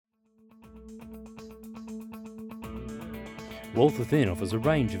Wealth Within offers a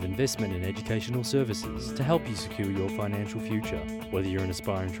range of investment and educational services to help you secure your financial future. Whether you're an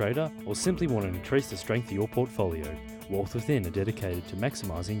aspiring trader or simply want to increase the strength of your portfolio, Wealth Within are dedicated to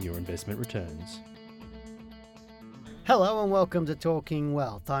maximising your investment returns. Hello and welcome to Talking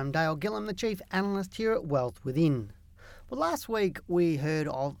Wealth. I'm Dale Gillham, the Chief Analyst here at Wealth Within. Well, last week we heard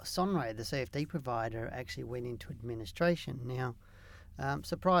of Sonray, the CFD provider, actually went into administration. Now,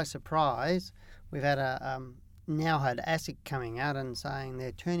 surprise, surprise, we've had now had ASIC coming out and saying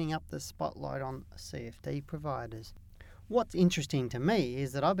they're turning up the spotlight on CFD providers. What's interesting to me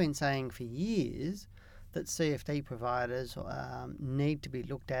is that I've been saying for years that CFD providers need to be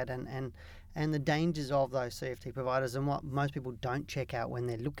looked at and the dangers of those CFD providers and what most people don't check out when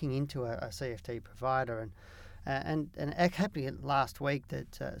they're looking into a CFD provider. And it happened last week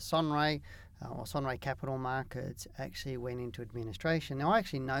that Sonray or Sonray Capital Markets actually went into administration. Now, I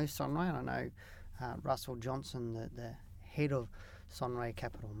actually know Sonray, and I know Russell Johnson, the head of Sonray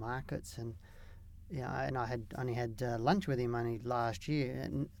Capital Markets, and I had only had lunch with him only last year,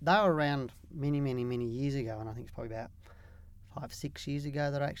 and they were around many years ago, and I think it's probably about 5-6 years ago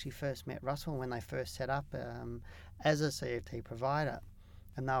that I actually first met Russell when they first set up as a CFD provider,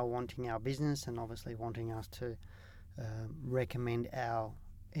 and they were wanting our business and obviously wanting us to recommend our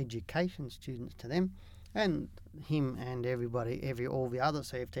education students to them. And him and all the other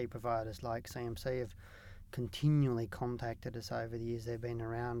CFD providers like CMC have continually contacted us over the years they've been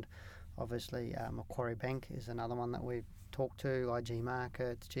around. Obviously, Macquarie Bank is another one that we've talked to, IG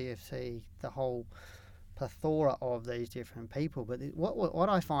Markets, GFC, the whole plethora of these different people. But what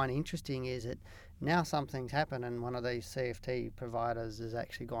I find interesting is that now something's happened and one of these CFD providers has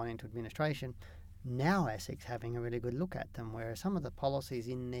actually gone into administration. Now ASIC's having a really good look at them, whereas some of the policies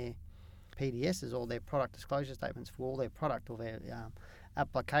in their PDSs or their product disclosure statements for all their product or their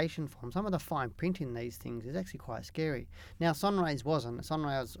application form, some of the fine print in these things is actually quite scary. Now, Sonray's wasn't.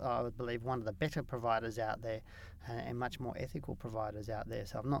 Sonray was, I would believe, one of the better providers out there and much more ethical providers out there.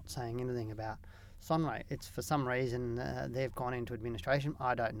 So I'm not saying anything about Sonray. It's for some reason they've gone into administration.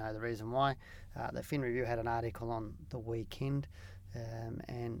 I don't know the reason why. The Fin Review had an article on the weekend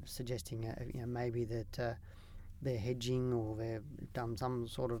and suggesting maybe that they're hedging or they've done some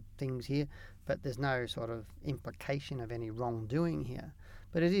sort of things here, but there's no sort of implication of any wrongdoing here.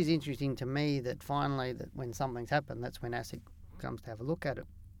 But it is interesting to me that finally, that when something's happened, that's when ASIC comes to have a look at it.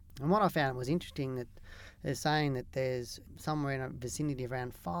 And what I found was interesting that they're saying that there's somewhere in a vicinity of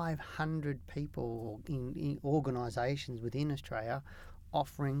around 500 people in organisations within Australia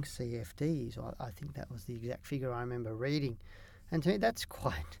offering CFDs. I think that was the exact figure I remember reading. And to me, that's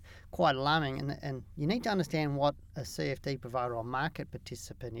quite alarming. And you need to understand what a CFD provider or market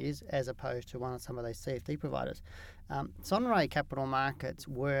participant is, as opposed to some of those CFD providers. Sonray Capital Markets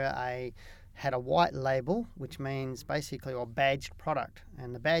had a white label, which means basically a badged product.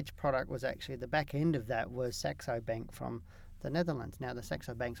 And the badged product was actually, the back end of that was Saxo Bank from the Netherlands. Now, the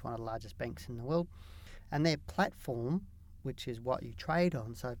Saxo Bank's one of the largest banks in the world. And their platform, which is what you trade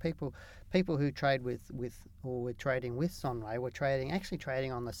on. So people who trade with or were trading with Sonray were actually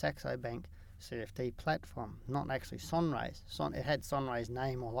trading on the Saxo Bank CFD platform, not actually Sonray's. It had Sonray's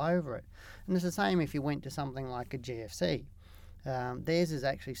name all over it. And it's the same if you went to something like a GFC. Theirs is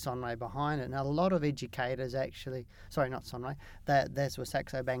actually Sonray behind it. And a lot of educators actually, sorry, not Sonray, that's where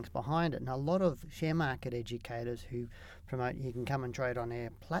Saxo Bank's behind it. And a lot of share market educators who promote you can come and trade on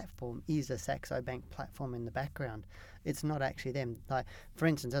their platform is a Saxo Bank platform in the background. It's not actually them. Like, for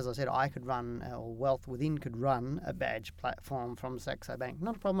instance, as I said, I could run, or Wealth Within could run a badge platform from Saxo Bank.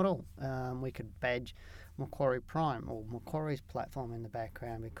 Not a problem at all. We could badge Macquarie Prime or Macquarie's platform in the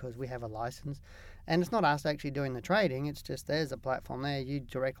background because we have a license. And it's not us actually doing the trading. It's just there's a platform there. You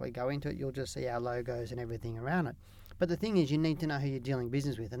directly go into it. You'll just see our logos and everything around it. But the thing is, you need to know who you're doing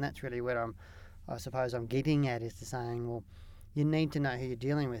business with. And that's really where I suppose I'm getting at, is to saying, well, you need to know who you're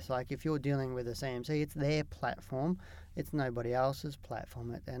dealing with. Like if you're dealing with a CMC, it's their platform. It's nobody else's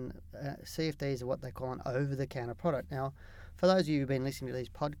platform. And CFDs are what they call an over-the-counter product. Now, for those of you who've been listening to these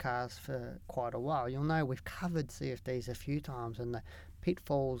podcasts for quite a while, you'll know we've covered CFDs a few times and the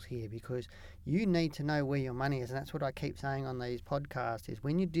pitfalls here, because you need to know where your money is. And that's what I keep saying on these podcasts, is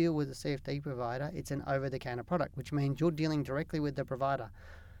when you deal with a CFD provider, it's an over-the-counter product, which means you're dealing directly with the provider.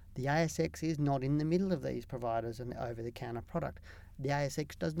 The ASX is not in the middle of these providers and the over-the-counter product. The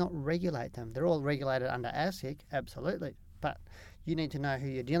ASX does not regulate them. They're all regulated under ASIC, absolutely, but you need to know who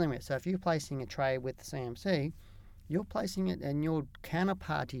you're dealing with. So if you're placing a trade with the CMC, you're placing it and your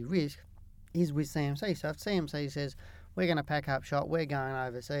counterparty risk is with CMC. So if CMC says, we're going to pack up shop, we're going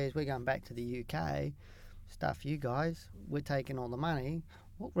overseas, we're going back to the UK, stuff you guys, we're taking all the money,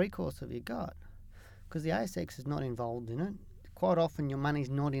 what recourse have you got? Because the ASX is not involved in it. quite often your money's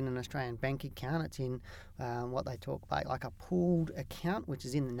not in an Australian bank account. It's in what they talk about like a pooled account, which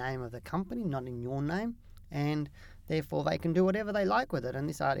is in the name of the company, not in your name. And therefore they can do whatever they like with it. And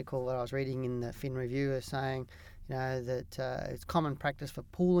this article that I was reading in the Fin Review is saying, that it's common practice for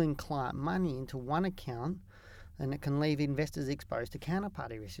pooling client money into one account, and it can leave investors exposed to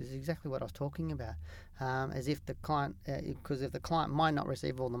counterparty risk. This is exactly what I was talking about. As if the client, because if the client might not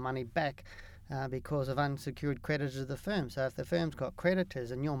receive all the money back because of unsecured creditors of the firm. So if the firm's got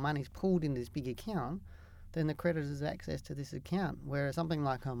creditors and your money's pooled in this big account, then the creditors have access to this account. Whereas something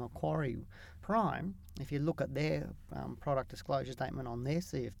like a Macquarie Prime, if you look at their product disclosure statement on their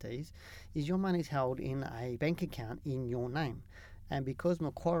CFDs, is your money's held in a bank account in your name. And because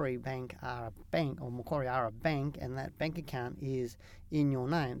Macquarie are a bank and that bank account is in your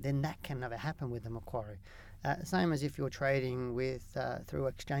name, then that can never happen with the Macquarie. Same as if you're trading with through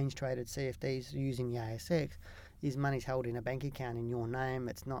exchange-traded CFDs using the ASIC, is money's held in a bank account in your name.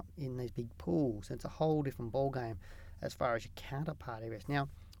 It's not in these big pools. It's a whole different ballgame as far as your counterparty risk. Now,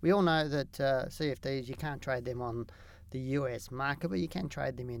 we all know that CFDs, you can't trade them on the US market, but you can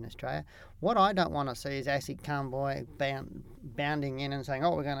trade them in Australia. What I don't want to see is ASIC bounding in and saying,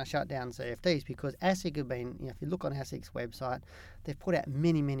 we're going to shut down CFDs, because ASIC have been, if you look on ASIC's website, they've put out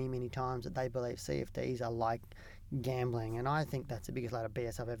many, many, many times that they believe CFDs are like gambling, and I think that's the biggest load of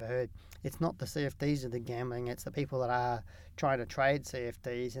BS I've ever heard. It's not the CFDs that are gambling, it's the people that are trying to trade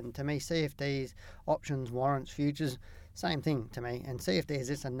CFDs, and to me CFDs, options, warrants, futures, same thing to me, and CFD is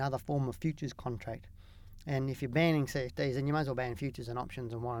just another form of futures contract. And if you're banning CFDs, then you might as well ban futures and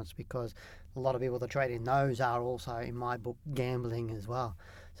options and warrants, because a lot of people that trade in those are also, in my book, gambling as well.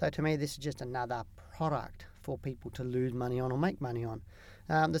 So to me, this is just another product for people to lose money on or make money on.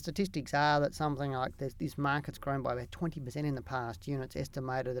 The statistics are that something like this market's grown by about 20% in the past year, and it's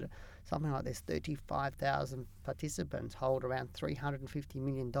estimated that something like there's 35,000 participants hold around $350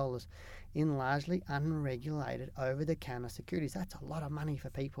 million in largely unregulated over-the-counter securities. That's a lot of money for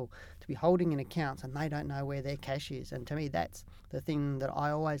people to be holding in accounts and they don't know where their cash is. And to me, that's the thing that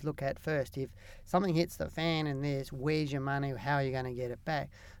I always look at first. If something hits the fan and there's where's your money, how are you going to get it back?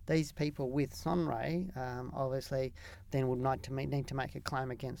 These people with Sonray obviously then would need to make a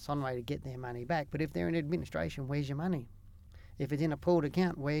claim against Sonray to get their money back. But if they're in administration, where's your money? If it's in a pooled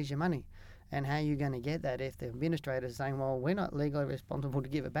account, where's your money? And how are you going to get that if the administrator is saying, well, we're not legally responsible to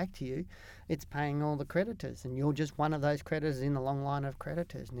give it back to you, it's paying all the creditors, and you're just one of those creditors in the long line of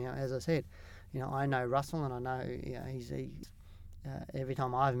creditors. Now, as I said, I know Russell, and I know he's every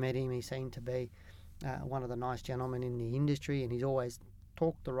time I've met him, he seemed to be one of the nice gentlemen in the industry, and he's always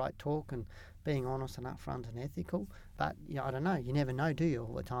talked the right talk and being honest and upfront and ethical. But I don't know, you never know, do you,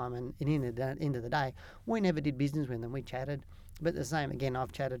 all the time? And at the end of the day, we never did business with them. We chatted, but the same again,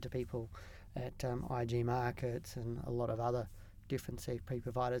 I've chatted to people at IG Markets and a lot of other different CFD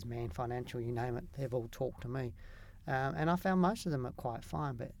providers, Man Financial, you name it, they've all talked to me. And I found most of them are quite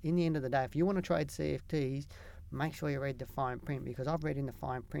fine. But in the end of the day, if you want to trade CFDs, make sure you read the fine print, because I've read in the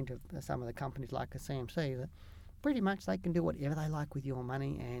fine print of some of the companies like a CMC that pretty much they can do whatever they like with your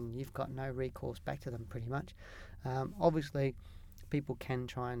money and you've got no recourse back to them pretty much. Obviously, people can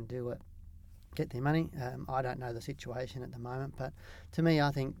try and do it, get their money. I don't know the situation at the moment, but to me, I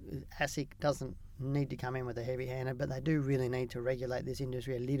think ASIC doesn't need to come in with a heavy-handed, but they do really need to regulate this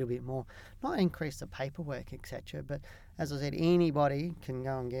industry a little bit more, not increase the paperwork, etc. But as I said, anybody can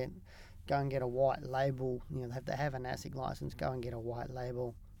go and get a white label. They have to have an ASIC license. Go and get a white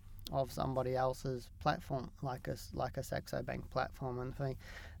label of somebody else's platform, like a Saxo Bank platform, and I think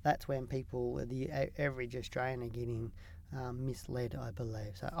that's when people, the average Australian, are getting misled, I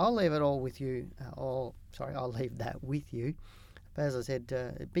believe. So I'll leave it all with you. I'll leave that with you. But as I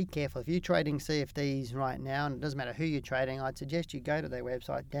said, be careful. If you're trading CFDs right now, and it doesn't matter who you're trading, I'd suggest you go to their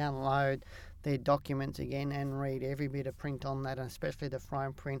website, download their documents again, and read every bit of print on that, and especially the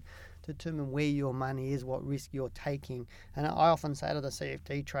fine print, to determine where your money is, what risk you're taking. And I often say to the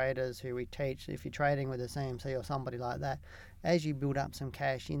CFD traders who we teach, if you're trading with a CMC or somebody like that, as you build up some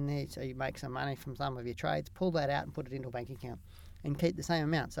cash in there, so you make some money from some of your trades, pull that out and put it into a bank account and keep the same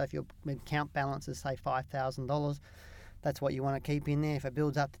amount. So if your account balance is, say, $5,000, that's what you want to keep in there. If it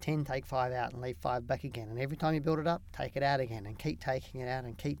builds up to 10, take 5 out and leave 5 back again. And every time you build it up, take it out again and keep taking it out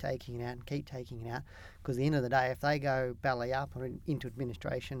and keep taking it out and keep taking it out. Because at the end of the day, if they go belly up or into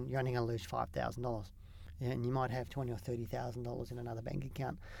administration, you're only going to lose $5,000. And you might have $20,000 or $30,000 in another bank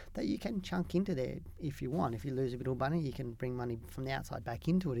account that you can chunk into there if you want. If you lose a bit of money, you can bring money from the outside back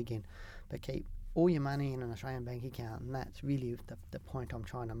into it again. But keep all your money in an Australian bank account, and that's really the point I'm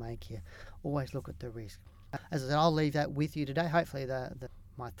trying to make here. Always look at the risk. As I said, I'll leave that with you today. Hopefully the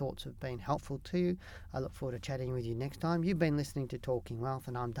my thoughts have been helpful to you. I look forward to chatting with you next time. You've been listening to Talking Wealth,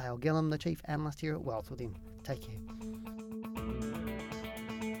 and I'm Dale Gillham, the Chief Analyst here at Wealth Within. Take care.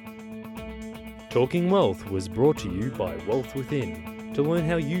 Talking Wealth was brought to you by Wealth Within. To learn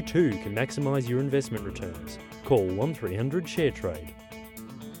how you too can maximise your investment returns, call 1300 ShareTrade.